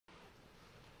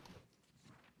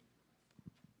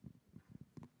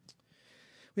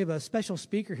We have a special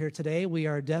speaker here today. We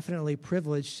are definitely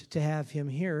privileged to have him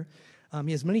here.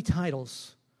 He has many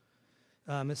titles.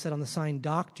 It said on the sign,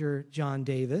 Dr. John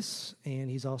Davis, and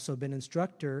he's also been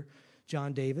Instructor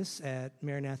John Davis at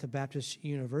Maranatha Baptist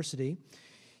University.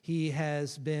 He's had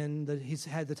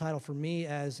the title for me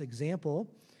as example,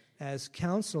 as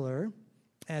counselor,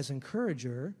 as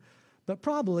encourager, but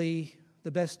probably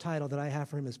the best title that I have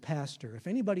for him is pastor. If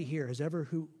anybody here has ever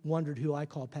wondered who I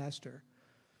call pastor,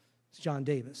 it's John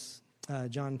Davis.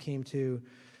 John came to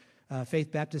Faith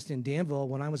Baptist in Danville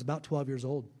when I was about 12 years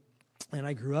old, and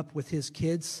I grew up with his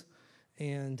kids,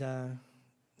 and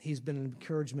he's been an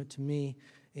encouragement to me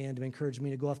and encouraged me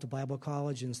to go off to Bible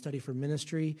college and study for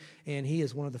ministry, and he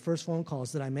is one of the first phone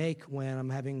calls that I make when I'm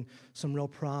having some real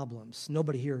problems.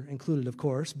 Nobody here included, of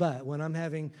course, but when I'm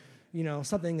having,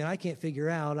 something that I can't figure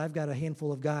out, I've got a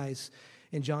handful of guys,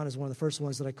 and John is one of the first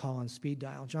ones that I call on speed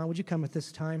dial. John, would you come at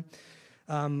this time?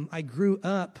 I grew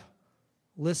up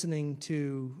listening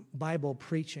to Bible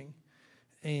preaching,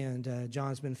 and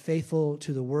John's been faithful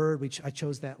to the Word. I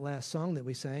chose that last song that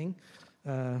we sang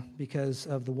because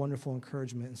of the wonderful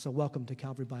encouragement. And so welcome to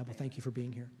Calvary Bible. Thank you for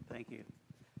being here. Thank you.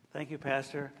 Thank you,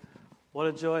 Pastor. What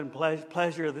a joy and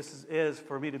pleasure this is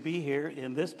for me to be here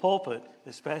in this pulpit,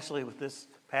 especially with this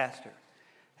pastor.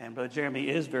 And Brother Jeremy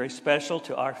is very special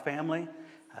to our family.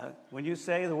 When you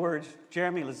say the words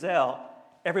Jeremy Lazzell,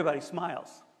 everybody smiles.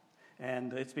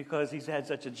 And it's because he's had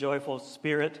such a joyful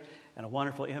spirit and a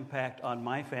wonderful impact on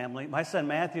my family. My son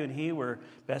Matthew and he were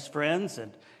best friends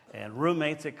and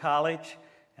roommates at college.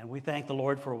 And we thank the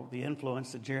Lord for the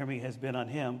influence that Jeremy has been on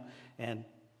him and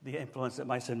the influence that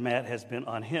my son Matt has been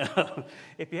on him.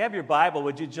 If you have your Bible,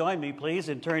 would you join me, please,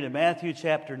 and turn to Matthew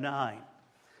chapter 9.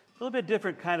 A little bit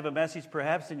different kind of a message,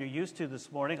 perhaps, than you're used to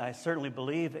this morning. I certainly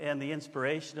believe in the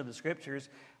inspiration of the Scriptures,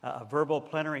 a verbal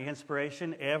plenary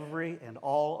inspiration. Every and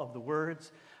all of the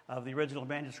words of the original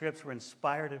manuscripts were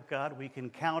inspired of God. We can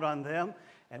count on them,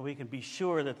 and we can be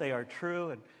sure that they are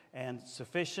true and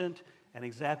sufficient and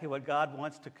exactly what God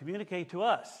wants to communicate to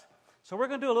us. So we're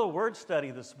going to do a little word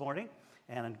study this morning,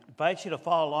 and I invite you to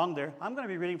follow along there. I'm going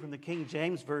to be reading from the King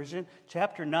James Version,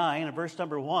 chapter 9, and verse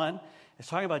number 1. It's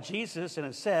talking about Jesus, and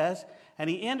it says, "And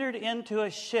he entered into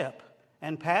a ship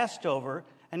and passed over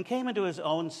and came into his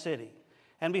own city.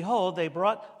 And behold, they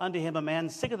brought unto him a man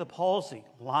sick of the palsy,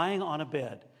 lying on a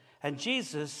bed. And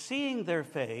Jesus, seeing their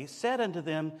faith, said unto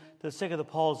them, the sick of the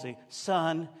palsy,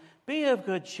 Son, be of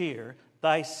good cheer,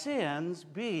 thy sins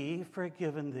be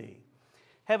forgiven thee."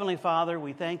 Heavenly Father,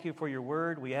 we thank you for your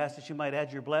word. We ask that you might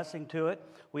add your blessing to it.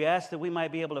 We ask that we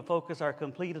might be able to focus our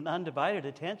complete and undivided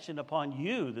attention upon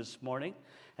you this morning,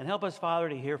 and help us, Father,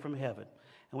 to hear from heaven.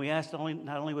 And we ask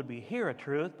not only would we hear a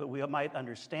truth, but we might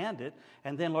understand it.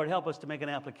 And then, Lord, help us to make an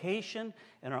application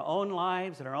in our own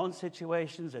lives, in our own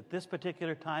situations at this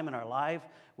particular time in our life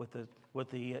with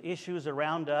the issues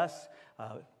around us,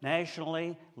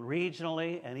 nationally,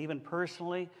 regionally, and even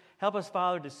personally. Help us,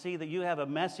 Father, to see that you have a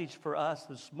message for us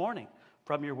this morning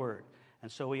from your word.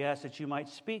 And so we ask that you might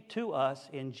speak to us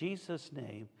in Jesus'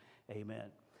 name.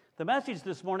 Amen. The message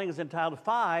this morning is entitled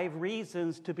 5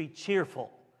 Reasons to be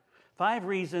Cheerful. 5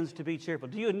 reasons to be cheerful.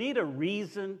 Do you need a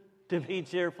reason to be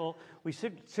cheerful? We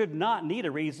should not need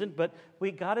a reason, but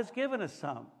God has given us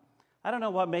some. I don't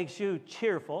know what makes you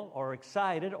cheerful or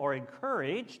excited or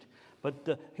encouraged,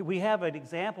 but we have an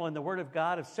example in the Word of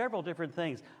God of several different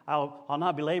things. I'll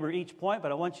not belabor each point,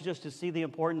 but I want you just to see the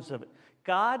importance of it.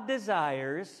 God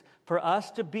desires for us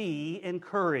to be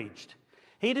encouraged.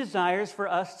 He desires for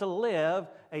us to live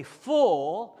a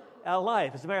full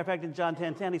life. As a matter of fact, in John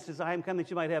 10:10, he says, "I am come that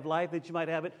you might have life, that you might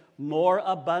have it more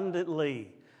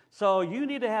abundantly." So you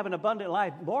need to have an abundant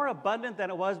life, more abundant than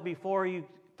it was before you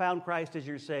found Christ as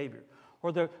your Savior,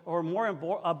 or more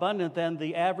abundant than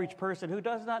the average person who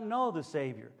does not know the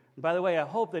Savior. And by the way, I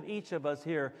hope that each of us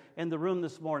here in the room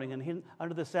this morning and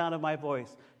under the sound of my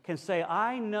voice can say,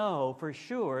 I know for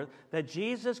sure that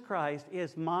Jesus Christ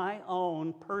is my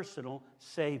own personal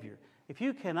Savior. If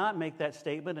you cannot make that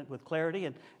statement with clarity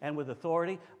and with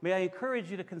authority, may I encourage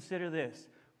you to consider this.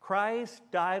 Christ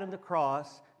died on the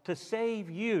cross to save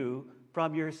you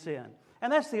from your sin.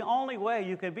 And that's the only way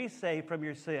you can be saved from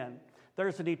your sin.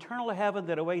 There's an eternal heaven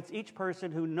that awaits each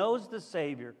person who knows the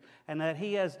Savior and that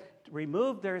He has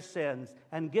removed their sins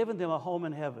and given them a home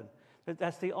in heaven.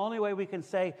 That's the only way we can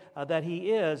say that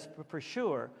He is, for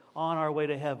sure, on our way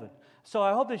to heaven. So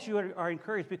I hope that you are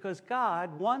encouraged because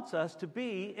God wants us to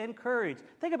be encouraged.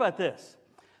 Think about this.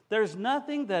 There's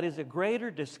nothing that is a greater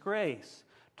disgrace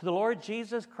to the Lord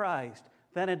Jesus Christ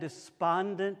than a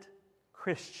despondent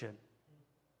Christian.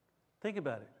 Think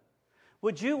about it.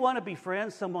 Would you want to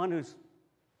befriend someone who's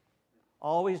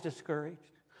always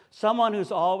discouraged, Someone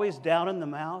who's always down in the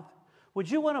mouth? Would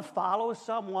you want to follow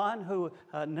someone who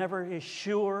never is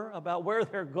sure about where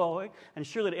they're going and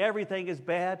sure that everything is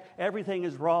bad, everything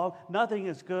is wrong, nothing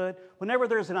is good? Whenever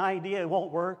there's an idea, it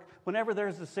won't work. Whenever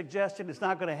there's a suggestion, it's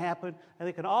not going to happen. And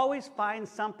they can always find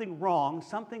something wrong,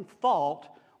 something fault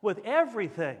with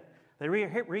everything. They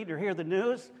read or hear the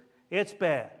news, it's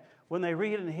bad. When they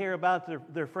read and hear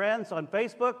about their friends on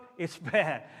Facebook, it's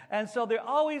bad. And so they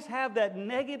always have that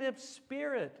negative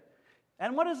spirit.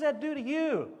 And what does that do to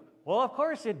you? Well, of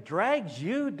course, it drags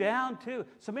you down too.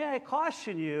 So may I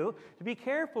caution you to be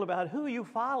careful about who you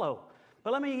follow.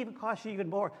 But let me even caution you even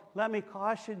more. Let me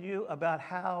caution you about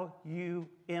how you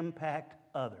impact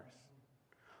others.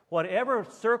 Whatever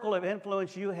circle of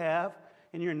influence you have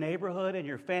in your neighborhood, in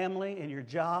your family, in your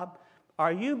job,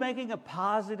 are you making a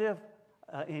positive,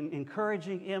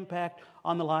 encouraging impact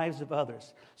on the lives of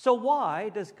others? So why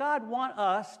does God want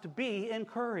us to be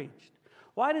encouraged?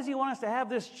 Why does He want us to have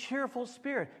this cheerful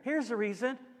spirit? Here's the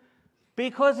reason.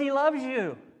 Because He loves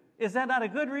you. Is that not a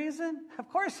good reason? Of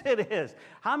course it is.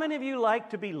 How many of you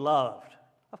like to be loved?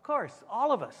 Of course,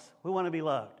 all of us, we want to be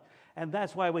loved. And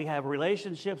that's why we have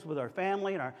relationships with our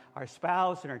family and our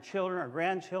spouse and our children, our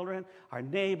grandchildren, our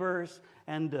neighbors,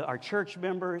 and our church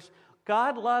members.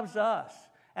 God loves us,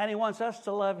 and He wants us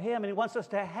to love Him, and He wants us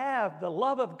to have the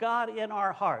love of God in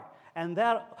our heart. And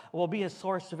that will be a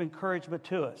source of encouragement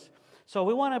to us. So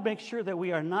we want to make sure that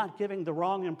we are not giving the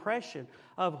wrong impression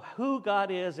of who God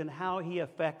is and how He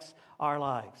affects our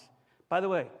lives. By the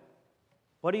way,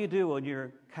 what do you do when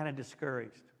you're kind of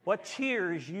discouraged? What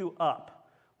cheers you up?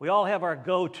 We all have our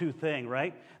go-to thing,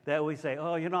 right? That we say,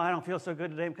 oh, I don't feel so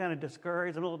good today. I'm kind of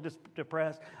discouraged. I'm a little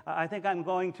depressed. I think I'm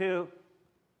going to...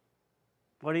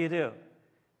 What do?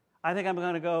 I think I'm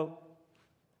going to go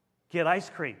get ice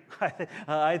cream.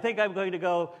 I think I'm going to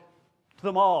go to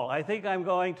the mall. I think I'm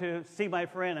going to see my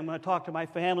friend. I'm going to talk to my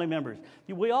family members.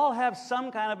 We all have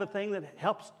some kind of a thing that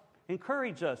helps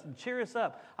encourage us and cheer us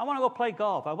up. I want to go play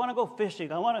golf. I want to go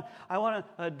fishing. I want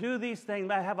to do these things.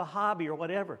 I have a hobby or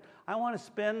whatever. I want to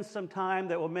spend some time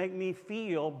that will make me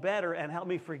feel better and help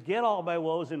me forget all my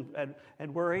woes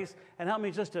and worries and help me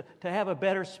just to have a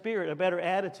better spirit, a better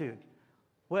attitude.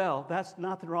 Well, that's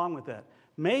nothing wrong with that.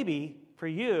 Maybe for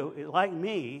you, like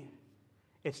me,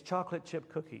 it's chocolate chip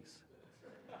cookies.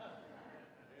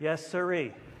 Yes,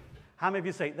 sirree. How many of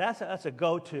you say, that's a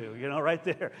go-to, right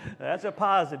there. That's a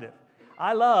positive.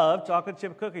 I love chocolate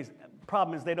chip cookies.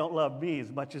 Problem is they don't love me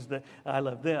as much as I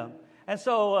love them. And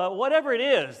so whatever it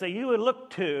is that you would look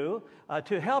to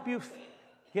help you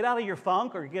get out of your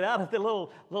funk or get out of the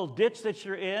little ditch that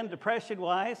you're in,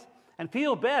 depression-wise, and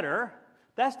feel better,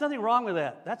 that's nothing wrong with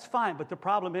that. That's fine. But the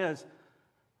problem is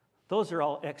those are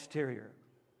all exterior.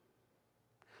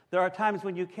 There are times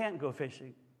when you can't go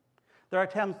fishing. There are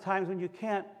times when you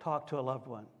can't talk to a loved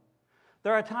one.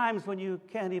 There are times when you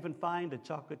can't even find a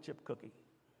chocolate chip cookie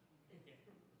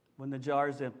when the jar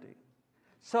is empty.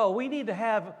 So we need to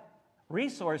have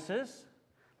resources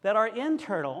that are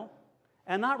internal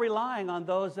and not relying on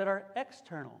those that are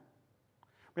external.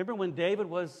 Remember when David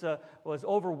was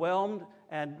overwhelmed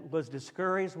and was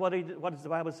discouraged? What does the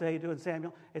Bible say he did in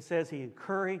Samuel? It says he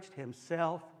encouraged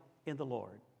himself in the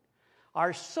Lord.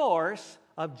 Our source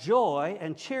of joy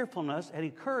and cheerfulness and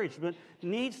encouragement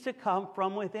needs to come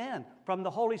from within, from the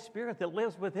Holy Spirit that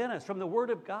lives within us, from the Word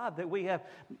of God that we have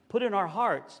put in our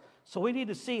hearts. So we need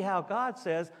to see how God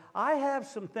says, I have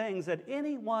some things that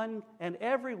anyone and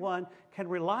everyone can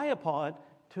rely upon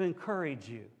to encourage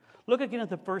you. Look again at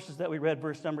the verses that we read,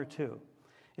 verse number 2.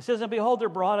 It says, and behold, there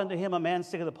brought unto him a man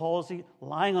sick of the palsy,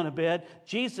 lying on a bed.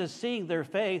 Jesus, seeing their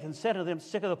faith, and said to them,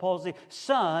 sick of the palsy,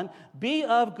 Son, be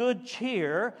of good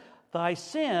cheer, thy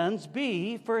sins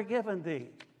be forgiven thee.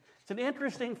 It's an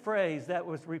interesting phrase that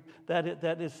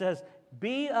it says,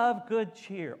 be of good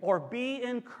cheer, or be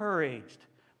encouraged.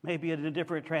 Maybe in a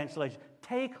different translation.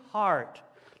 Take heart.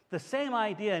 The same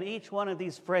idea in each one of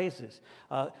these phrases.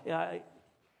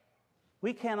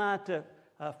 We cannot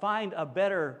find a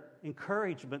better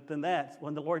encouragement than that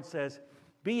when the Lord says,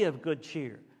 be of good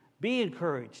cheer, be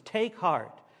encouraged, take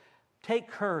heart, take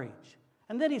courage.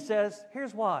 And then he says,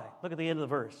 here's why. Look at the end of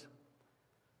the verse.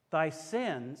 Thy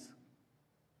sins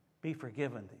be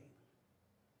forgiven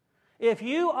thee. If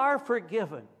you are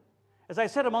forgiven, as I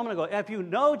said a moment ago, if you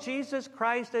know Jesus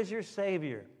Christ as your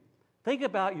Savior, think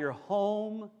about your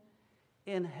home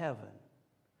in heaven.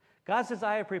 God says,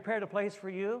 I have prepared a place for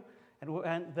you,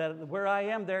 and that where I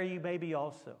am, there you may be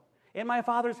also. In my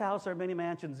Father's house are many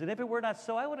mansions, and if it were not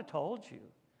so, I would have told you.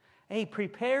 And he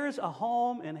prepares a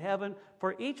home in heaven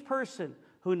for each person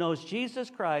who knows Jesus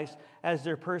Christ as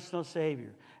their personal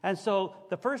Savior. And so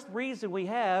the first reason we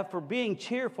have for being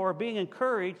cheerful or being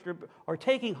encouraged or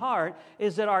taking heart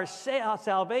is that our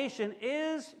salvation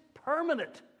is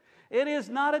permanent. It is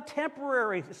not a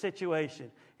temporary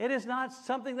situation. It is not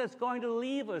something that's going to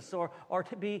leave us or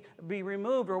to be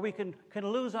removed or we can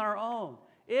lose on our own.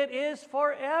 It is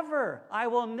forever. I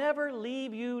will never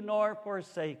leave you nor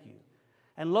forsake you.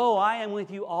 And lo, I am with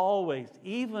you always,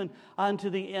 even unto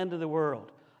the end of the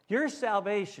world. Your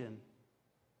salvation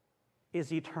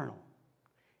is eternal.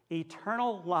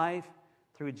 Eternal life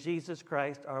through Jesus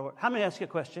Christ our Lord. Let me ask you a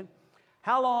question.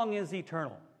 How long is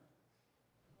eternal?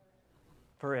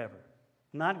 Forever.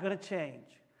 Not going to change.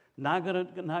 Not going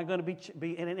to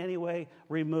be in any way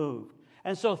removed.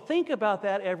 And so think about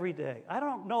that every day. I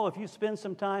don't know if you spend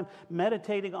some time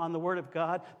meditating on the Word of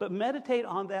God, but meditate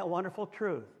on that wonderful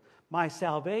truth. My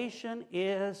salvation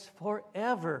is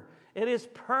forever. It is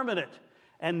permanent,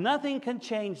 and nothing can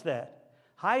change that.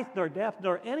 Height nor depth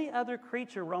nor any other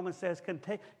creature, Romans says,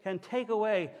 can take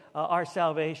away our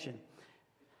salvation.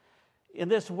 In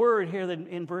this word here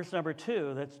in verse number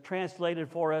 2, that's translated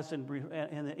for us in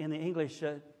the English,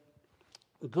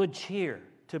 good cheer,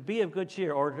 to be of good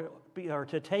cheer, or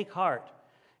to take heart.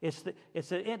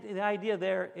 The idea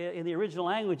there in the original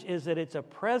language is that it's a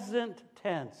present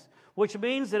tense, which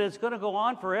means that it's going to go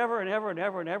on forever and ever and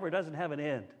ever and ever. It doesn't have an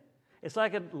end. It's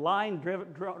like a line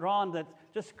drawn that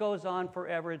just goes on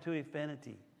forever into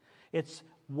infinity. It's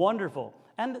wonderful.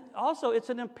 And also, it's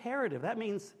an imperative. That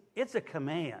means it's a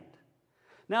command.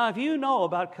 Now, if you know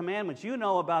about commandments, you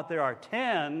know about there are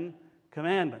 10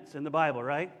 commandments in the Bible,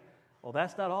 right? Well,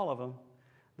 that's not all of them.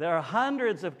 There are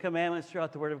hundreds of commandments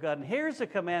throughout the Word of God. And here's a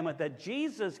commandment that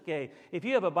Jesus gave. If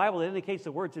you have a Bible that indicates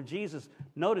the words of Jesus,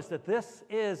 notice that this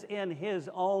is in His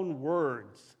own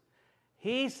words.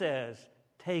 He says,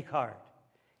 take heart.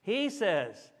 He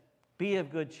says, be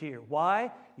of good cheer.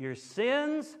 Why? Your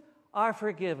sins are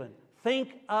forgiven.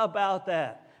 Think about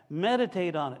that.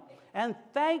 Meditate on it. And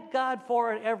thank God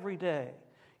for it every day.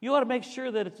 You ought to make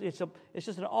sure that it's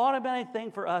just an automatic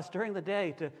thing for us during the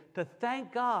day to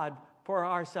thank God for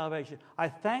our salvation. I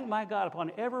thank my God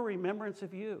upon every remembrance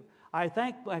of you. I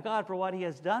thank my God for what He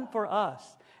has done for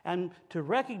us, and to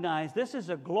recognize this is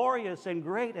a glorious and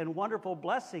great and wonderful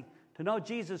blessing to know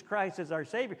Jesus Christ as our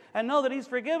Savior and know that He's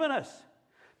forgiven us.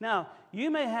 Now, you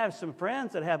may have some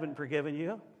friends that haven't forgiven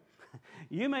you.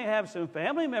 You may have some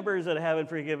family members that haven't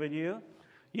forgiven you.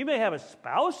 You may have a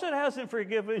spouse that hasn't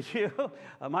forgiven you.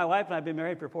 My wife and I have been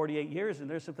married for 48 years, and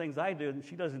there's some things I do, and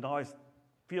she doesn't always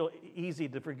feel easy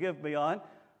to forgive me on.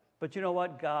 But you know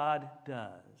what? God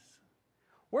does.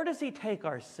 Where does He take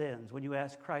our sins when you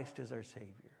ask Christ as our Savior?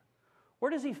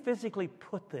 Where does He physically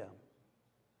put them?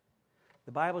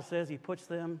 The Bible says He puts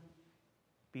them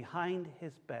behind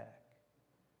His back.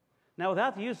 Now,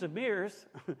 without the use of mirrors,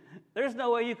 there's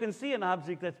no way you can see an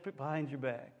object that's behind your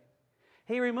back.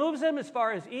 He removes them as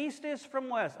far as east is from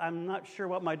west. I'm not sure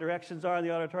what my directions are in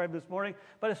the auditorium this morning,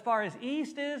 but as far as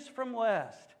east is from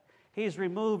west, He's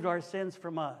removed our sins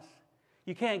from us.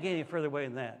 You can't get any further away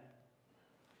than that.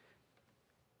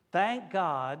 Thank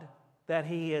God that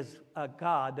He is a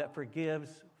God that forgives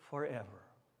forever.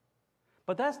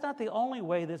 But that's not the only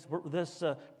way this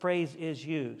phrase is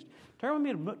used. Turn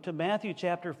with me to Matthew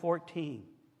chapter 14.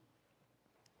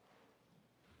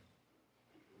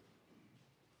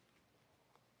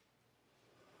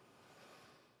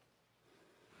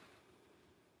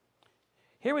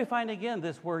 Here we find again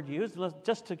this word used,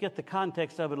 just to get the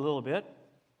context of it a little bit.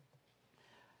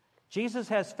 Jesus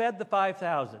has fed the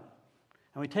 5,000.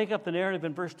 And we take up the narrative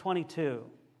in verse 22.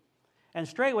 And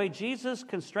straightway Jesus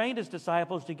constrained His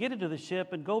disciples to get into the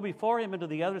ship and go before Him into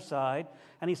the other side,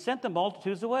 and He sent the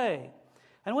multitudes away.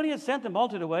 And when He had sent the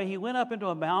multitude away, He went up into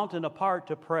a mountain apart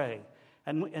to pray.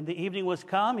 And the evening was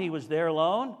come, He was there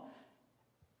alone.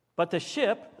 But the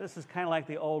ship, this is kind of like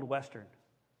the old Western,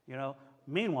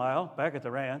 Meanwhile, back at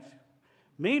the ranch,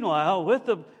 with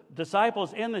the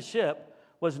disciples in the ship,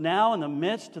 was now in the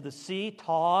midst of the sea,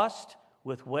 tossed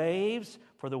with waves,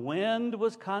 for the wind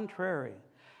was contrary.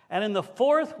 And in the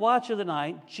fourth watch of the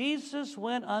night, Jesus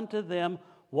went unto them,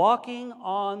 walking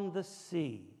on the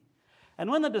sea. And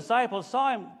when the disciples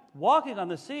saw Him walking on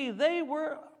the sea, they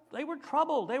were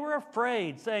troubled. They were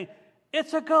afraid, saying,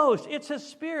 "It's a ghost, it's a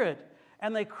spirit."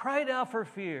 And they cried out for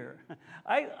fear.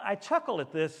 I chuckle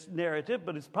at this narrative,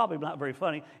 but it's probably not very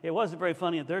funny. It wasn't very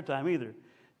funny at their time either.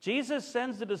 Jesus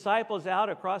sends the disciples out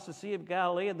across the Sea of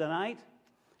Galilee in the night,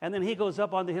 and then He goes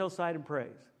up on the hillside and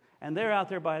prays. And they're out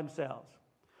there by themselves.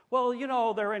 Well,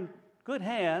 they're in good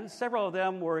hands. Several of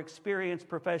them were experienced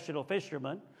professional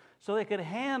fishermen. so they could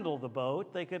handle the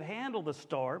boat, they could handle the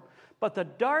storm. But the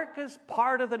darkest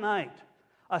part of the night,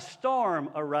 a storm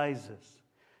arises.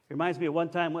 It reminds me of one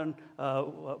time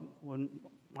when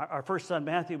our first son,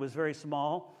 Matthew, was very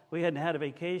small. We hadn't had a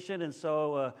vacation, and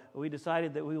so we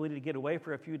decided that we wanted to get away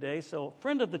for a few days. So a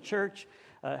friend of the church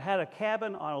had a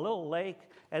cabin on a little lake,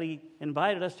 and he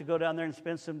invited us to go down there and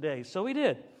spend some days. So we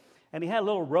did. And he had a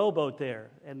little rowboat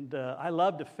there. And I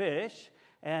love to fish,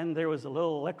 and there was a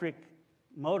little electric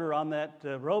motor on that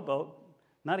rowboat,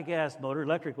 not a gas motor,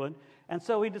 electric one. And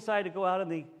so we decided to go out in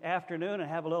the afternoon and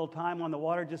have a little time on the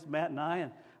water, just Matt and I.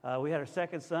 And we had our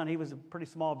second son. He was a pretty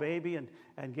small baby,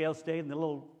 and Gail stayed in the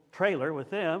little trailer with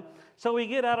them. So we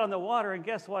get out on the water, and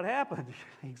guess what happened?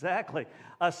 Exactly.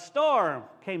 A storm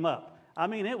came up. I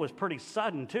mean, it was pretty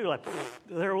sudden, too. Like,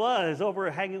 there was,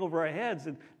 hanging over our heads,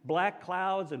 and black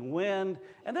clouds and wind.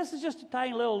 And this is just a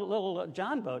tiny little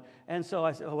John boat. And so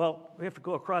I said, well, we have to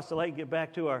go across the lake and get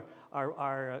back to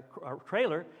our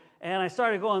trailer. And I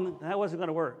started going, that wasn't going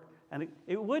to work. And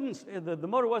it wouldn't, the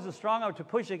motor wasn't strong enough to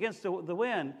push against the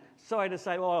wind. So I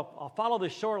decided, well, I'll follow the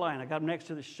shoreline. I got next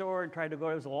to the shore and tried to go.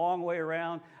 It was a long way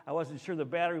around. I wasn't sure the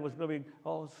battery was going to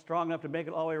be strong enough to make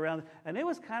it all the way around. And it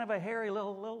was kind of a hairy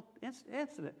little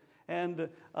incident. And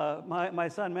my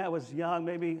son Matt was young,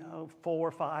 maybe 4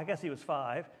 or 5. I guess he was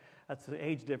 5. That's the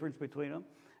age difference between them.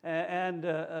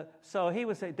 And so he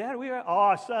would say, Dad,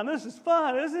 son, this is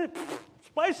fun, isn't it?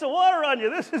 Splash the water on you.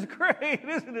 This is great,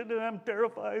 isn't it? And I'm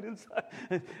terrified inside.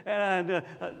 And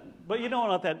but you don't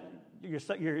let that your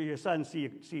son see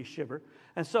you shiver.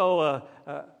 And so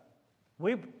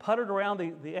we puttered around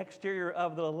the exterior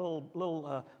of the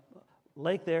little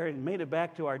lake there and made it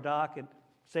back to our dock, and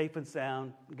safe and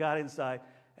sound. Got inside,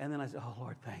 and then I said, "Oh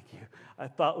Lord, thank you. I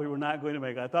thought we were not going to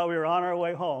make it. I thought we were on our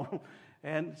way home."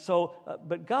 And so,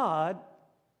 but God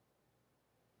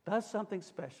does something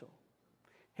special.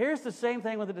 Here's the same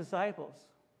thing with the disciples.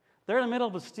 They're in the middle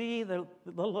of a sea, the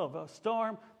middle of a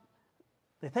storm.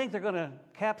 They think they're going to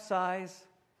capsize,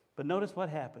 but notice what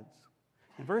happens.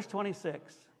 In verse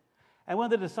 26, and when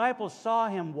the disciples saw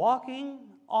him walking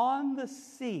on the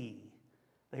sea,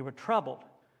 they were troubled.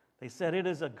 They said, "It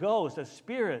is a ghost, a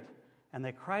spirit," and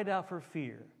they cried out for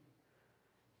fear.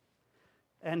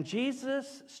 And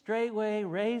Jesus straightway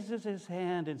raises his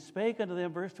hand and spake unto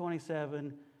them, verse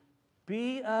 27,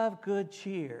 "Be of good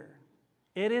cheer.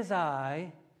 It is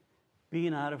I.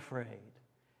 Be not afraid."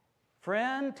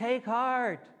 Friend, take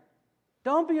heart.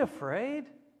 Don't be afraid.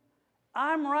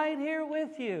 I'm right here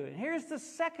with you. And here's the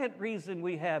second reason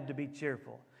we have to be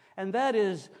cheerful, and that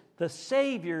is the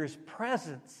Savior's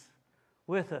presence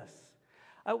with us.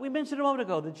 We mentioned a moment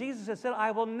ago that Jesus has said,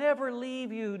 "I will never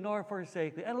leave you nor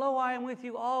forsake you. And lo, I am with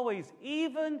you always,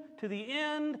 even to the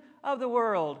end of the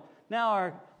world." Now,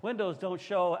 our windows don't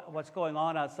show what's going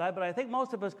on outside, but I think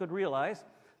most of us could realize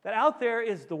that out there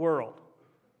is the world.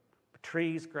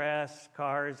 Trees, grass,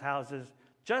 cars, houses,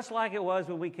 just like it was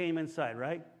when we came inside,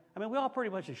 right? I mean, we all pretty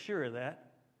much are sure of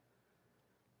that.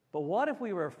 But what if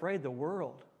we were afraid the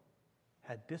world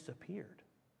had disappeared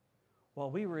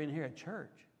while we were in here at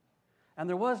church? And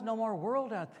there was no more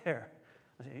world out there.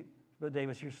 I say, "But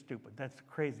Davis, you're stupid. That's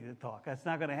crazy to talk. That's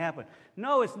not going to happen."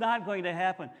 No, it's not going to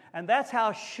happen. And that's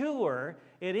how sure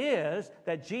it is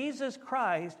that Jesus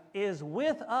Christ is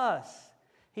with us.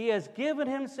 He has given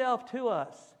himself to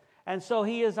us. And so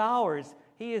he is ours.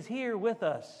 He is here with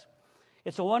us.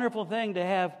 It's a wonderful thing to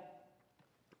have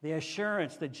the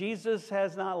assurance that Jesus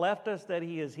has not left us, that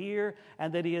he is here,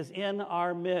 and that he is in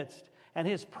our midst. And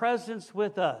his presence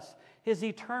with us, his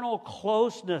eternal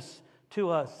closeness to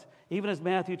us, even as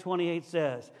Matthew 28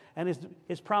 says, and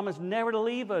his promise never to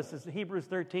leave us, as Hebrews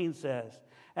 13 says,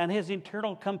 and his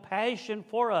eternal compassion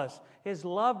for us, his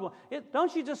loved one.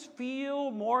 Don't you just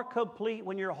feel more complete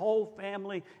when your whole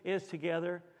family is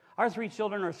together? Our 3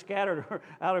 children are scattered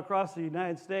out across the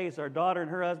United States. Our daughter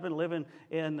and her husband live in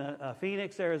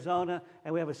Phoenix, Arizona,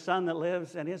 and we have a son that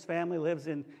lives, and his family lives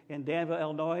in Danville,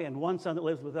 Illinois, and one son that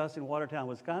lives with us in Watertown,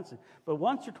 Wisconsin. But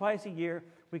once or twice a year,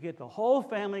 we get the whole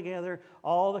family together,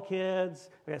 all the kids.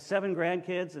 We have 7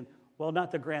 grandkids, and well, not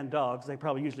the grand dogs. They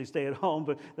probably usually stay at home,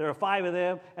 but there are 5 of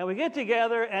them, and we get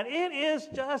together, and it is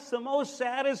just the most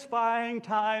satisfying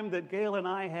time that Gail and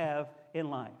I have in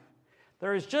life.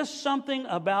 There is just something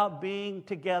about being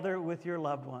together with your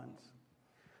loved ones.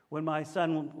 When my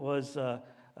son was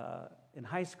in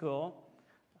high school,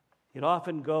 he'd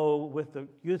often go with the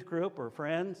youth group or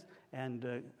friends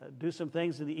and do some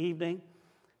things in the evening.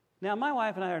 Now, my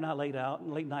wife and I are not late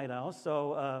night owls,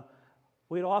 so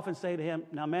we'd often say to him,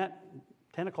 "Now, Matt,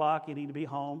 10 o'clock, you need to be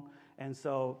home, and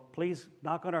so please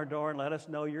knock on our door and let us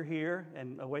know you're here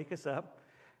and wake us up."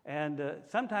 And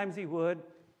sometimes he would.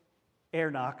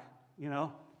 air knock, you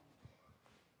know.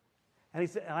 And he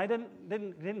said, and I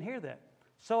didn't hear that.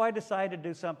 So I decided to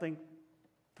do something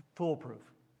foolproof.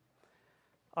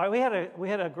 All right, we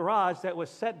had a garage that was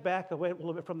set back away a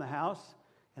little bit from the house,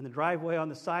 and the driveway on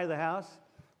the side of the house.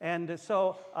 And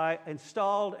so I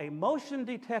installed a motion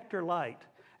detector light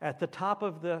at the top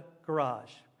of the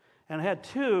garage. And I had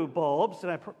two bulbs,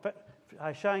 and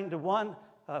I shined one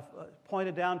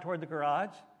pointed down toward the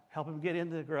garage, help him get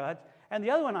into the garage, and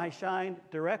the other one I shined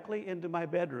directly into my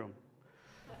bedroom.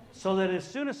 So that as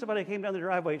soon as somebody came down the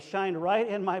driveway, it shined right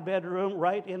in my bedroom,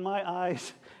 right in my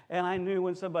eyes, and I knew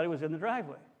when somebody was in the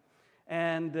driveway.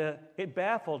 And it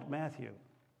baffled Matthew.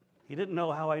 He didn't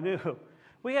know how I knew.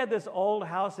 We had this old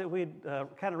house that we'd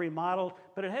kind of remodeled,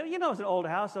 but it had, you know, it was an old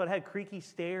house, so it had creaky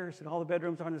stairs, and all the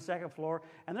bedrooms were on the second floor,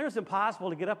 and it was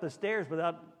impossible to get up the stairs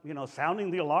without, you know,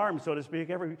 sounding the alarm, so to speak.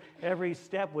 Every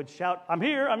step would shout, I'm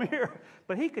here, I'm here.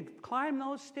 But he could climb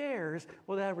those stairs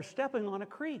without ever stepping on a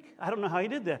creak. I don't know how he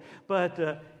did that,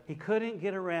 but he couldn't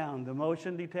get around the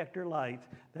motion detector light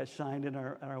that shined in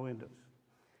our windows.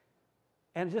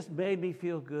 And it just made me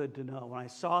feel good to know when I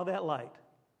saw that light,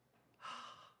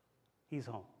 he's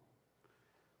home.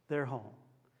 They're home.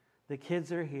 The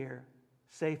kids are here,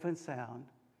 safe and sound,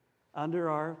 under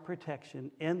our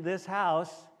protection in this house.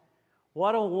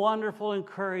 What a wonderful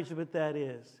encouragement that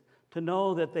is, to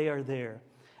know that they are there.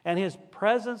 And His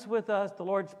presence with us, the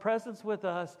Lord's presence with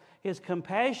us, His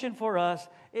compassion for us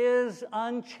is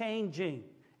unchanging.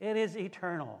 It is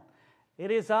eternal.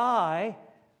 It is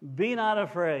be not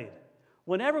afraid.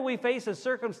 Whenever we face a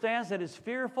circumstance that is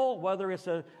fearful, whether it's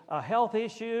a health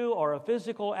issue or a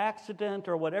physical accident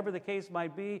or whatever the case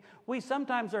might be, we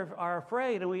sometimes are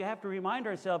afraid, and we have to remind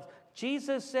ourselves,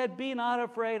 Jesus said, be not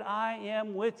afraid, I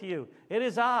am with you. It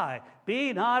is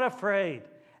be not afraid.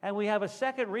 And we have a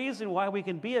second reason why we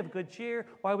can be of good cheer,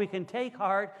 why we can take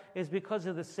heart, is because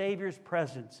of the Savior's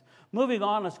presence. Moving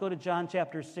on, let's go to John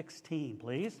chapter 16,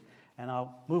 please. And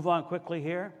I'll move on quickly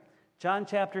here. John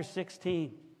chapter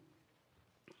 16.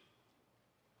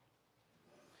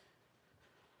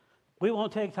 We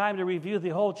won't take time to review the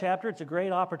whole chapter. It's a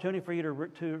great opportunity for you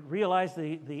to realize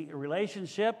the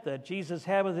relationship that Jesus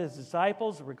had with His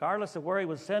disciples, regardless of where He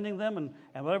was sending them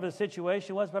and whatever the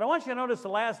situation was. But I want you to notice the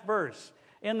last verse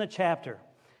in the chapter.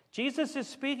 Jesus is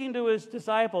speaking to His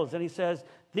disciples, and He says,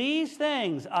 these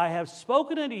things I have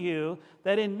spoken unto you,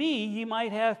 that in me ye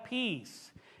might have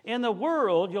peace. In the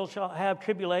world you shall have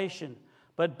tribulation,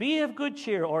 but be of good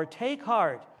cheer, or take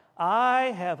heart.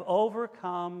 I have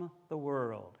overcome the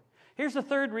world. Here's the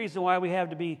third reason why we have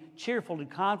to be cheerful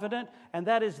and confident, and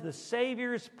that is the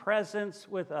Savior's presence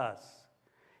with us.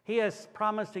 He has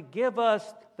promised to give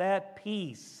us that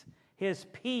peace, His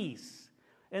peace.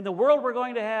 In the world, we're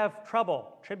going to have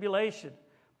trouble, tribulation,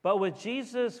 but with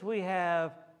Jesus, we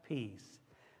have peace.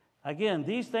 Again,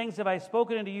 these things have I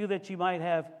spoken unto you that you might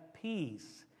have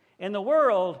peace. In the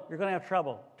world, you're going to have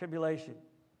trouble, tribulation,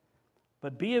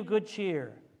 but be of good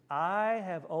cheer. I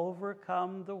have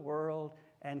overcome the world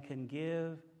and can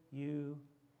give you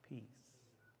peace.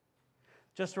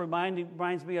 Just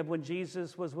reminds me of when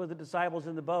Jesus was with the disciples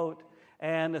in the boat,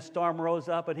 and a storm rose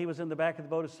up, and He was in the back of the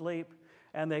boat asleep,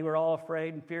 and they were all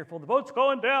afraid and fearful. The boat's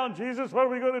going down, Jesus, what are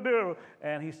we going to do?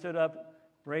 And He stood up,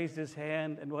 raised His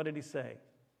hand, and what did He say?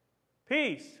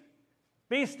 Peace,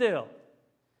 be still.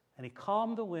 And He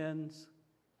calmed the winds,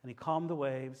 and He calmed the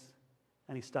waves,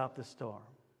 and He stopped the storm.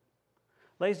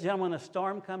 Ladies and gentlemen, when a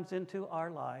storm comes into our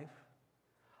life,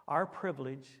 our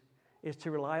privilege is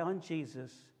to rely on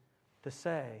Jesus to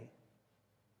say,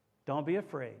 don't be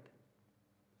afraid.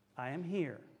 I am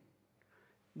here.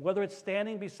 Whether it's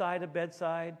standing beside a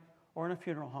bedside or in a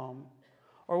funeral home,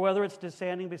 or whether it's just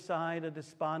standing beside a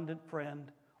despondent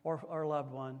friend or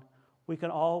loved one, we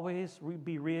can always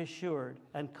be reassured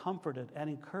and comforted and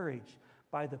encouraged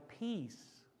by the peace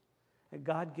that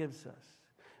God gives us.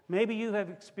 Maybe you have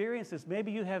experienced this.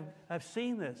 Maybe you have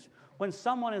seen this. When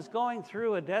someone is going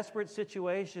through a desperate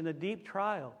situation, a deep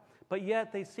trial, but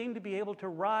yet they seem to be able to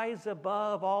rise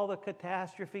above all the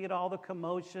catastrophe and all the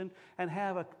commotion and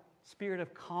have a spirit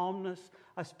of calmness,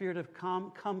 a spirit of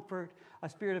comfort, a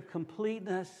spirit of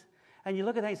completeness. And you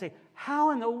look at that and say,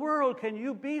 how in the world can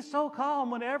you be so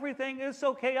calm when everything is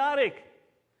so chaotic?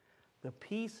 The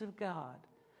peace of God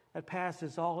that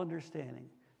passes all understanding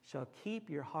shall keep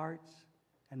your hearts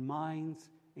and minds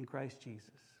in Christ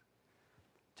Jesus.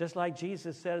 Just like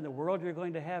Jesus said, in the world you're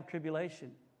going to have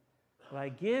tribulation, but I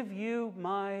give you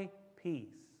my peace.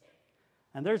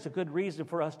 And there's a good reason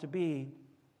for us to be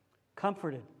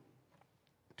comforted,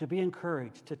 to be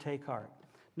encouraged, to take heart.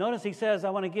 Notice He says, I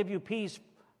want to give you peace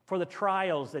for the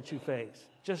trials that you face.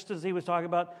 just as he was talking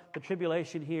about the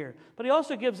tribulation here. But he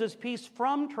also gives us peace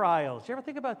from trials. You ever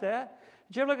think about that?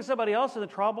 Did you ever look at somebody else and the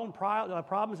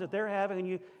problems that they're having, and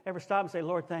you ever stop and say,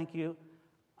 Lord, thank you,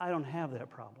 I don't have that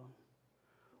problem.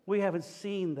 We haven't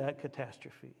seen that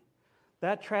catastrophe.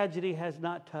 That tragedy has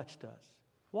not touched us.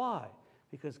 Why?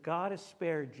 Because God has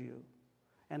spared you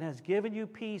and has given you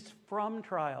peace from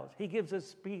trials. He gives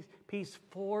us peace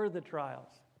for the trials.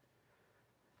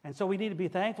 And so we need to be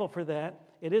thankful for that.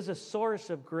 It is a source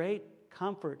of great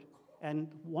comfort and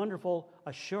wonderful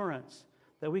assurance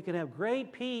that we can have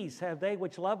great peace, have they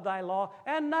which love thy law,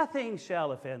 and nothing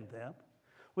shall offend them.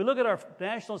 We look at our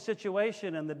national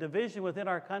situation and the division within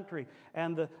our country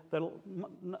and the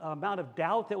amount of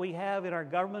doubt that we have in our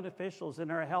government officials, in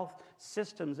our health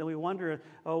systems, and we wonder,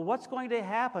 what's going to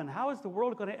happen? How is the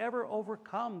world going to ever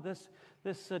overcome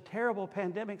this terrible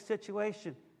pandemic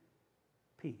situation?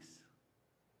 Peace.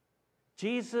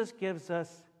 Jesus gives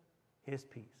us his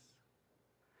peace.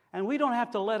 And we don't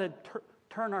have to let it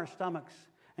turn our stomachs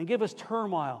and give us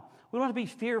turmoil. We don't have to be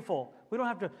fearful. We don't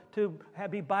have to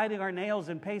be biting our nails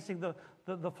and pacing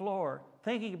the floor,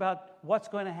 thinking about what's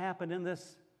going to happen in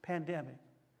this pandemic.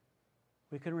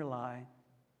 We can rely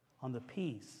on the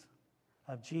peace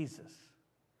of Jesus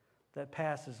that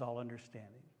passes all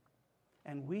understanding.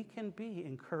 And we can be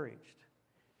encouraged,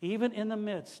 even in the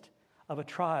midst of a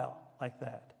trial like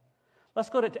that. Let's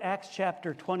go to Acts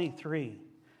chapter 23.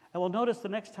 And we'll notice the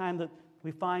next time that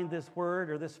we find this word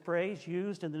or this phrase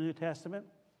used in the New Testament.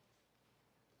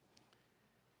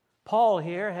 Paul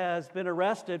here has been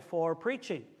arrested for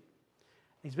preaching.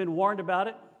 He's been warned about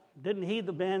it, didn't heed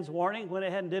the man's warning, went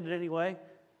ahead and did it anyway.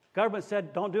 Government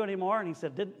said, don't do it anymore. And he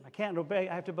said, I can't obey,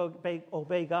 I have to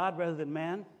obey God rather than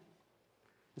man.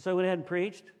 And so he went ahead and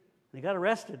preached, and he got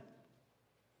arrested.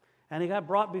 And he got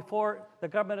brought before the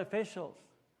government officials.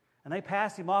 And they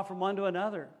passed him off from one to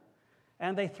another.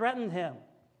 And they threatened him.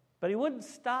 But he wouldn't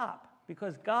stop,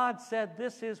 because God said,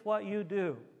 this is what you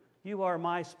do. You are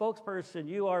my spokesperson.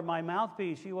 You are my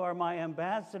mouthpiece. You are my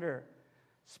ambassador.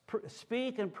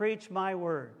 Speak and preach my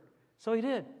word. So he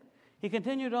did. He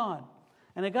continued on.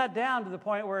 And it got down to the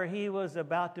point where he was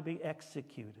about to be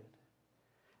executed.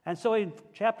 And so in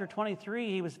chapter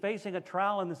 23, he was facing a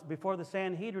trial before the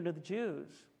Sanhedrin of the Jews.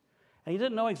 And he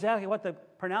didn't know exactly what the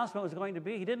pronouncement was going to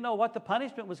be. He didn't know what the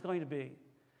punishment was going to be.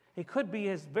 It could be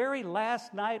his very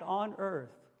last night on earth.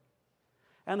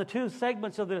 And the two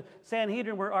segments of the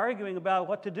Sanhedrin were arguing about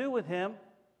what to do with him.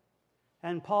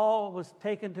 And Paul was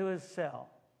taken to his cell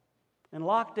and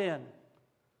locked in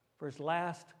for his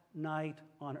last night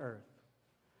on earth.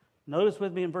 Notice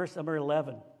with me in verse number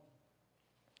 11.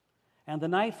 And the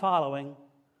night following,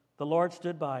 the Lord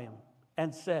stood by him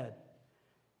and said,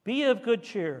 be of good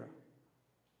cheer.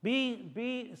 Be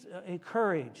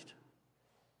encouraged.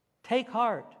 Take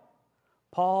heart,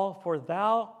 Paul, for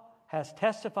thou hast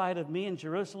testified of me in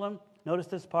Jerusalem. Notice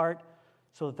this part.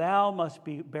 So thou must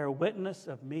bear witness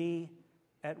of me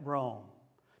at Rome.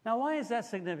 Now, why is that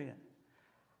significant?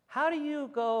 How do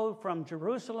you go from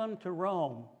Jerusalem to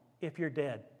Rome if you're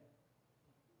dead?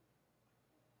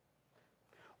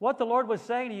 What the Lord was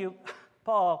saying to you,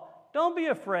 Paul, don't be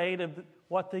afraid of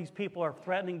what these people are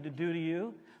threatening to do to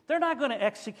you. They're not going to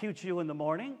execute you in the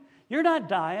morning. You're not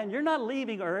dying. You're not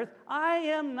leaving earth. I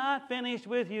am not finished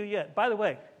with you yet. By the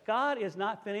way, God is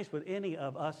not finished with any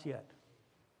of us yet.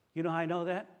 You know how I know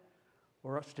that?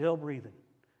 We're still breathing.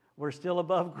 We're still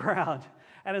above ground.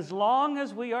 And as long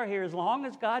as we are here, as long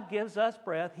as God gives us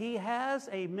breath, he has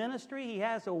a ministry, he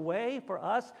has a way for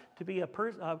us to be a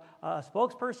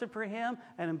spokesperson for him,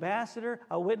 an ambassador,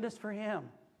 a witness for him.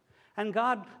 And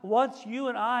God wants you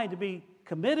and I to be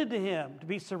committed to him, to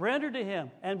be surrendered to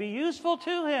him, and be useful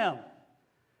to him.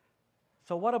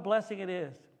 So what a blessing it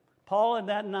is. Paul in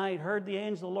that night heard the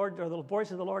angel of the Lord, or the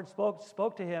voice of the Lord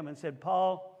spoke to him and said,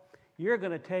 Paul, you're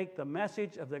going to take the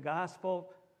message of the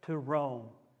gospel to Rome.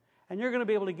 And you're going to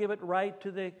be able to give it right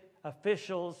to the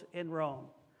officials in Rome.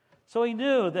 So he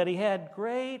knew that he had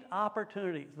great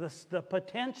opportunities. The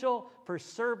potential for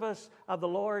service of the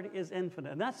Lord is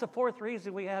infinite. And that's the fourth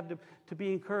reason we have to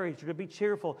be encouraged, or to be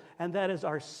cheerful, and that is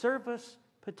our service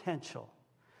potential.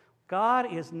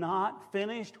 God is not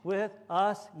finished with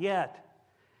us yet.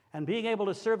 And being able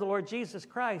to serve the Lord Jesus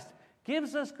Christ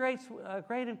gives us great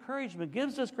encouragement,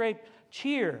 gives us great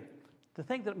cheer to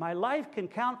think that my life can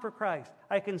count for Christ.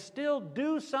 I can still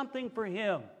do something for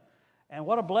him. And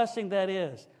what a blessing that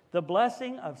is. The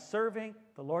blessing of serving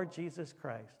the Lord Jesus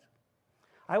Christ.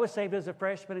 I was saved as a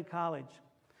freshman in college.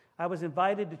 I was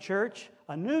invited to church,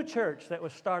 a new church that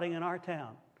was starting in our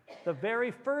town. The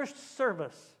very first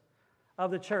service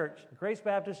of the church, the Grace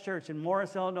Baptist Church in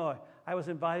Morris, Illinois, I was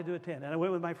invited to attend, and I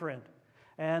went with my friend.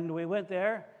 And we went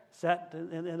there, sat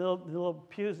in the little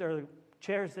pews or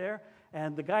chairs there,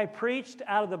 and the guy preached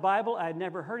out of the Bible. I'd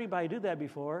never heard anybody do that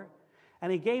before.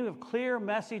 And he gave a clear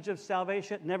message of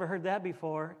salvation. Never heard that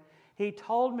before. He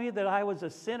told me that I was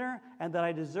a sinner and that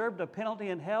I deserved a penalty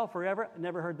in hell forever.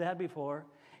 Never heard that before.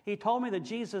 He told me that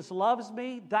Jesus loves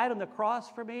me, died on the cross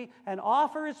for me, and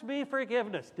offers me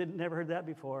forgiveness. Never heard that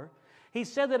before. He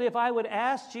said that if I would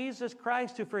ask Jesus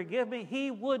Christ to forgive me,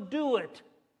 He would do it.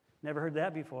 Never heard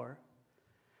that before.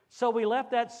 So we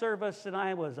left that service, and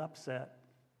I was upset.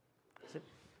 I said,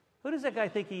 who does that guy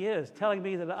think he is, telling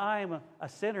me that I'm a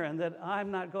sinner and that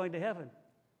I'm not going to heaven?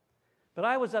 But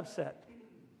I was upset.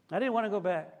 I didn't want to go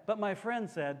back. But my friend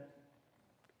said,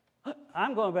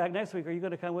 I'm going back next week. Are you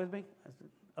going to come with me? I said,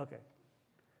 okay.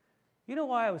 You know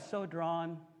why I was so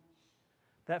drawn?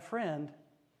 That friend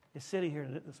is sitting here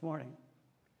this morning,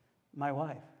 my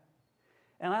wife.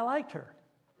 And I liked her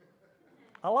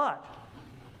a lot.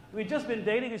 We'd just been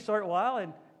dating a short while,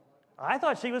 and I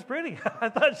thought she was pretty. I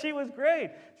thought she was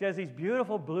great. She has these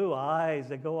beautiful blue eyes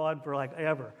that go on for like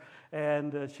ever.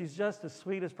 And she's just the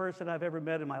sweetest person I've ever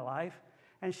met in my life.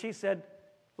 And she said,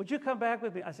 would you come back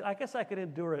with me? I said, I guess I could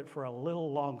endure it for a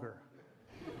little longer.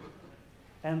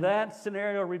 And that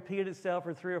scenario repeated itself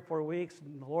for 3 or 4 weeks.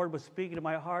 And the Lord was speaking to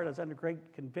my heart. I was under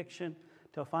great conviction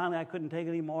until finally I couldn't take it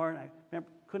anymore. And I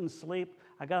couldn't sleep.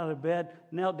 I got out of bed,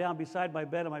 knelt down beside my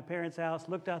bed at my parents' house,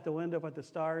 looked out the window at the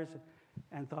stars,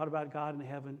 and thought about God in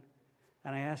heaven.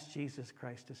 And I asked Jesus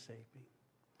Christ to save me.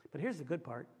 But here's the good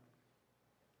part.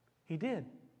 He did.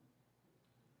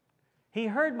 He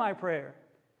heard my prayer.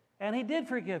 And He did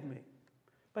forgive me.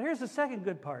 But here's the second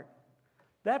good part.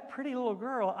 That pretty little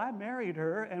girl, I married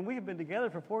her, and we've been together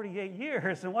for 48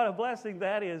 years, and what a blessing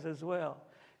that is as well.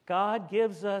 God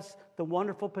gives us the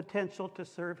wonderful potential to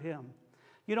serve Him.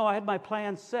 You know, I had my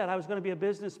plans set. I was going to be a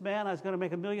businessman. I was going to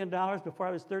make $1 million before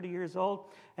I was 30 years old.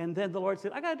 And then the Lord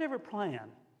said, I got a different plan.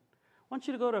 I want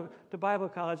you to go to Bible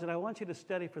college, and I want you to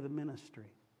study for the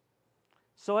ministry.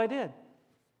 So I did.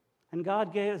 And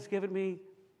God has given me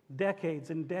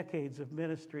decades and decades of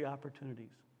ministry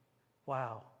opportunities.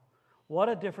 Wow. What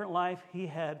a different life He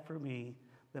had for me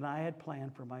than I had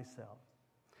planned for myself.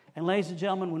 And ladies and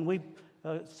gentlemen, when we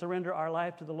surrender our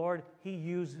life to the Lord, He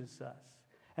uses us.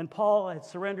 And Paul had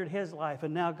surrendered his life,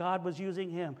 and now God was using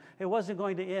him. It wasn't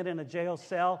going to end in a jail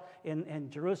cell in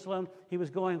Jerusalem. He was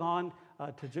going on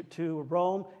to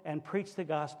Rome and preach the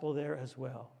gospel there as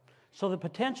well. So the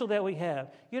potential that we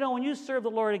have. You know, when you serve the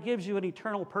Lord, it gives you an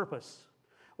eternal purpose.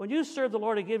 When you serve the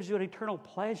Lord, it gives you an eternal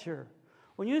pleasure.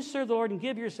 When you serve the Lord and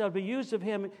give yourself to be used of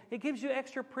Him, it gives you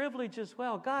extra privilege as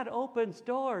well. God opens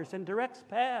doors and directs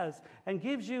paths and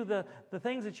gives you the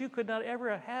things that you could not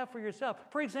ever have for yourself.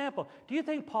 For example, do you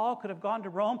think Paul could have gone to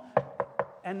Rome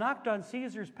and knocked on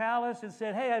Caesar's palace and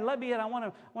said, hey, let me in, I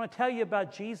want to tell you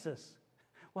about Jesus?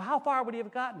 Well, how far would he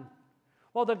have gotten?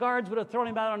 Well, the guards would have thrown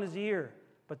him out on his ear.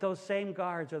 But those same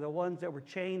guards are the ones that were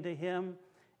chained to him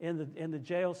in the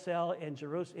jail cell in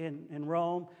Jerusalem, in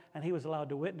Rome, and he was allowed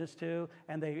to witness to,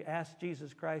 and they asked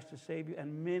Jesus Christ to save you,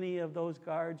 and many of those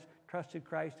guards trusted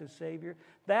Christ as Savior.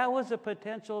 That was a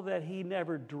potential that he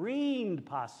never dreamed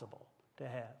possible to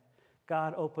have.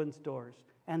 God opens doors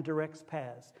and directs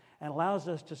paths and allows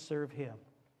us to serve Him.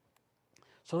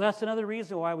 So that's another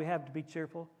reason why we have to be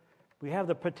cheerful. We have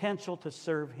the potential to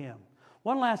serve Him.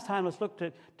 One last time, let's look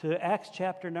to Acts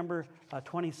chapter number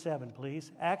 27,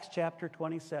 please. Acts chapter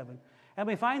 27. And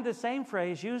we find the same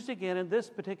phrase used again in this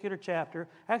particular chapter.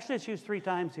 Actually, it's used 3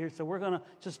 times here, so we're going to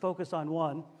just focus on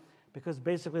one because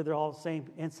basically they're all the same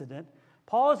incident.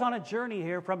 Paul is on a journey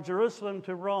here from Jerusalem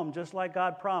to Rome, just like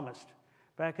God promised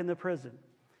back in the prison.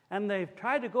 And they've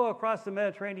tried to go across the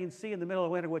Mediterranean Sea in the middle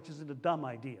of winter, which is a dumb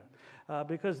idea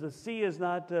because the sea is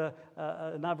not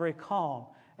very calm.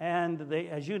 And they,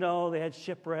 as you know, they had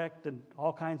shipwrecked and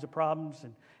all kinds of problems.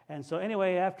 And so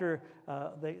anyway, after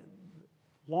they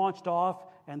launched off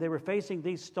and they were facing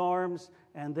these storms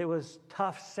and there was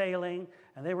tough sailing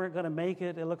and they weren't going to make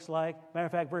it, it looks like. Matter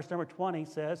of fact, verse number 20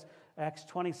 says, Acts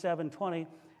 27:20,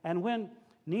 and when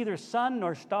neither sun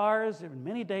nor stars in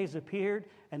many days appeared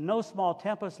and no small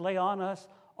tempest lay on us,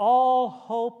 all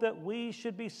hope that we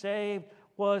should be saved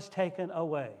was taken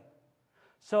away.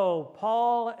 So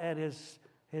Paul and his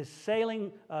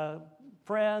sailing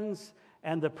friends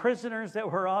and the prisoners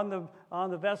that were on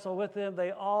the vessel with him,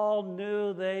 they all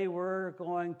knew they were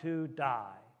going to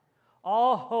die.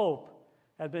 All hope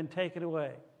had been taken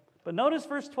away. But notice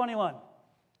verse 21.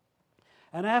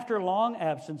 And after a long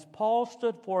absence, Paul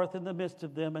stood forth in the midst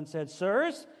of them and said,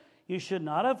 Sirs, you should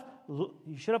have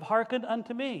hearkened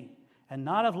unto me, and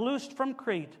not have loosed from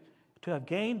Crete, to have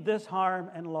gained this harm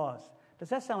and loss. Does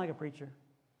that sound like a preacher?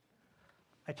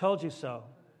 I told you so.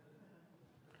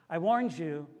 I warned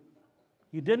you.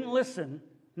 You didn't listen.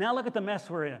 Now look at the mess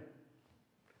we're in.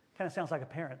 Kind of sounds like a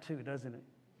parent too, doesn't it?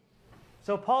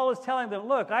 So Paul is telling them,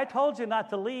 look, I told you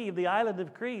not to leave the island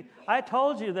of Crete. I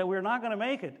told you that we're not going to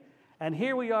make it. And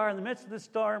here we are in the midst of this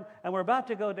storm, and we're about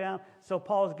to go down. So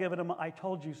Paul's giving them, I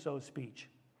told you so speech.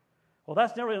 Well,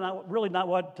 that's really not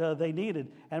what they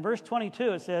needed. And verse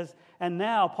 22, it says, and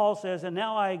now, Paul says, and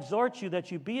now I exhort you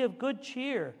that you be of good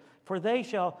cheer, for there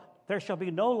shall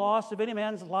be no loss of any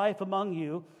man's life among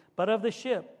you, but of the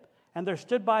ship. And there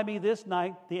stood by me this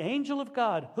night the angel of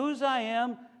God, whose I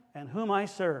am and whom I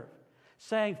serve,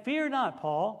 saying, fear not,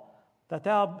 Paul, that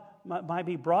thou might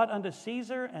be brought unto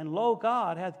Caesar, and lo,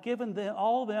 God hath given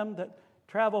all them that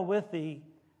travel with thee.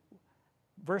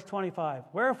 Verse 25,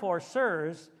 wherefore,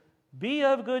 sirs, be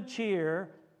of good cheer,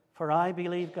 for I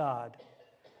believe God,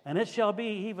 and it shall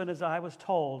be even as I was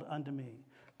told unto me.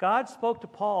 God spoke to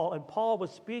Paul, and Paul was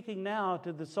speaking now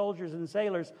to the soldiers and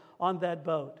sailors on that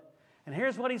boat. And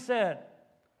here's what he said.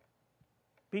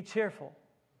 Be cheerful.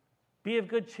 Be of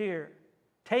good cheer.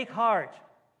 Take heart.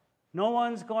 No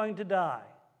one's going to die.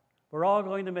 We're all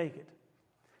going to make it.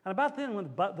 And about then,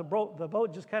 when the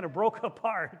boat just kind of broke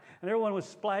apart and everyone was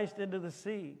splashed into the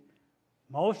sea,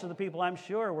 most of the people, I'm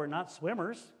sure, were not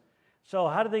swimmers. So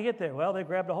how did they get there? Well, they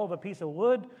grabbed a hold of a piece of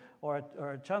wood or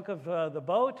a chunk of the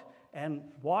boat and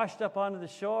washed up onto the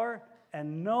shore,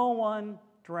 and no one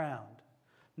drowned.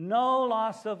 No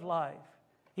loss of life,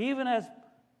 even as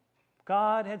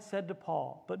God had said to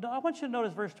Paul. But I want you to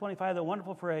notice verse 25, the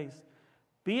wonderful phrase,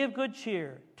 be of good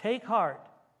cheer, take heart,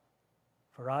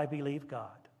 for I believe God.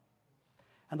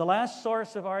 And the last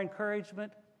source of our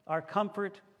encouragement, our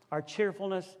comfort, our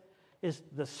cheerfulness is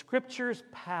the Scripture's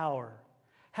power,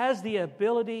 has the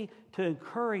ability to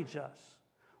encourage us.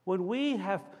 When we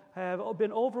have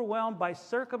been overwhelmed by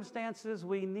circumstances,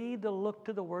 we need to look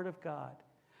to the Word of God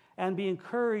and be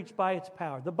encouraged by its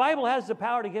power. The Bible has the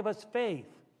power to give us faith,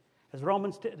 as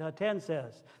Romans 10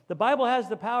 says. The Bible has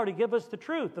the power to give us the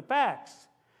truth, the facts.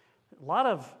 A lot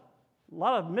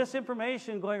of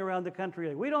misinformation going around the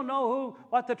country. We don't know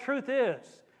what the truth is.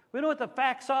 We know what the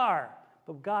facts are,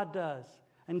 but God does.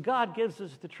 And God gives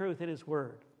us the truth in His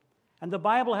Word. And the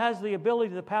Bible has the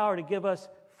ability, the power to give us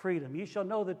freedom. You shall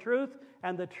know the truth,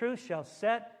 and the truth shall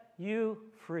set you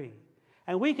free.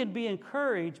 And we can be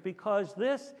encouraged because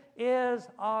this is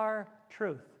our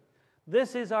truth.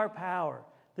 This is our power.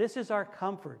 This is our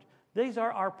comfort. These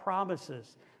are our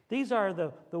promises. These are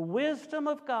the wisdom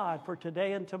of God for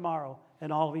today and tomorrow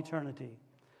and all of eternity.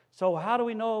 So how do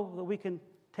we know that we can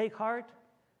take heart?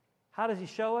 How does He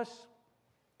show us?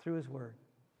 Through His Word.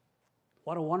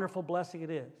 What a wonderful blessing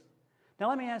it is. Now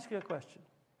let me ask you a question.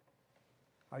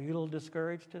 Are you a little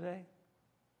discouraged today?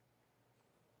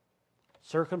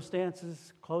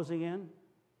 Circumstances closing in?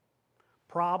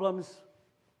 Problems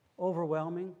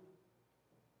overwhelming?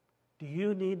 Do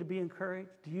you need to be encouraged?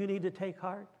 Do you need to take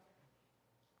heart?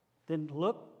 Then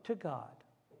look to God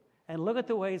and look at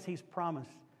the ways He's promised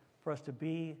for us to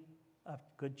be of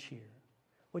good cheer.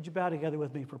 Would you bow together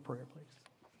with me for prayer, please?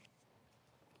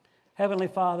 Heavenly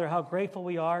Father, how grateful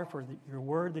we are for your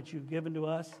word that you've given to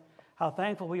us. How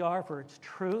thankful we are for its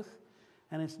truth.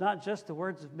 And it's not just the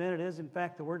words of men, it is in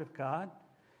fact the word of God.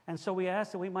 And so we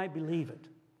ask that we might believe it.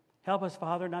 Help us,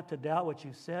 Father, not to doubt what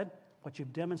you've said, what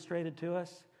you've demonstrated to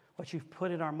us, what you've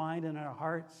put in our mind and in our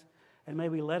hearts. And may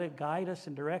we let it guide us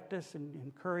and direct us and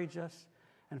encourage us.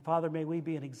 And Father, may we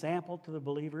be an example to the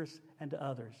believers and to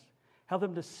others. Help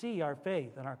them to see our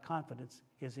faith and our confidence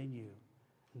is in you.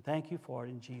 And thank you for it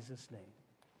in Jesus' name.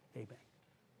 Amen.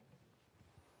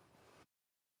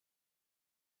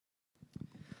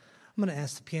 I'm going to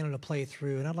ask the piano to play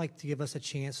through, and I'd like to give us a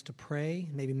chance to pray,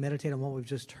 maybe meditate on what we've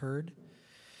just heard.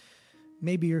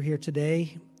 Maybe you're here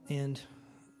today, and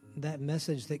that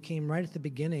message that came right at the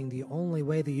beginning, the only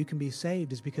way that you can be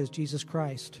saved is because Jesus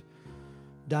Christ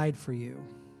died for you.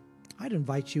 I'd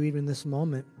invite you, even in this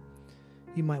moment,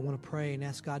 you might want to pray and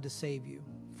ask God to save you,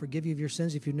 forgive you of your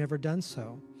sins if you've never done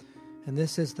so. And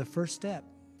this is the first step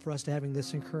for us to having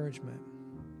this encouragement.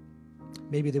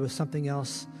 Maybe there was something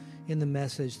else in the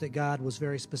message that God was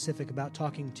very specific about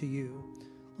talking to you.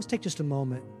 Let's take just a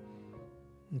moment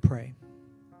and pray.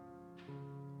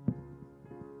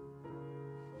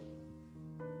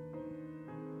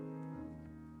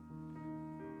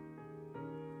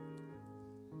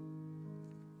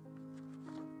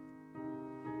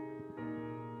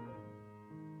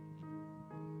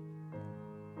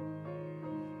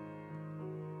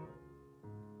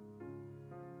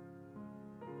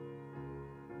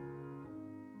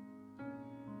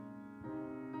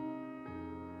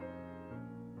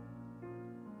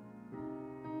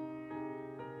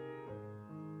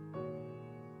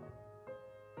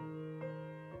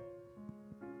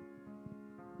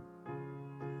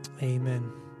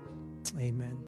 Amen. Amen.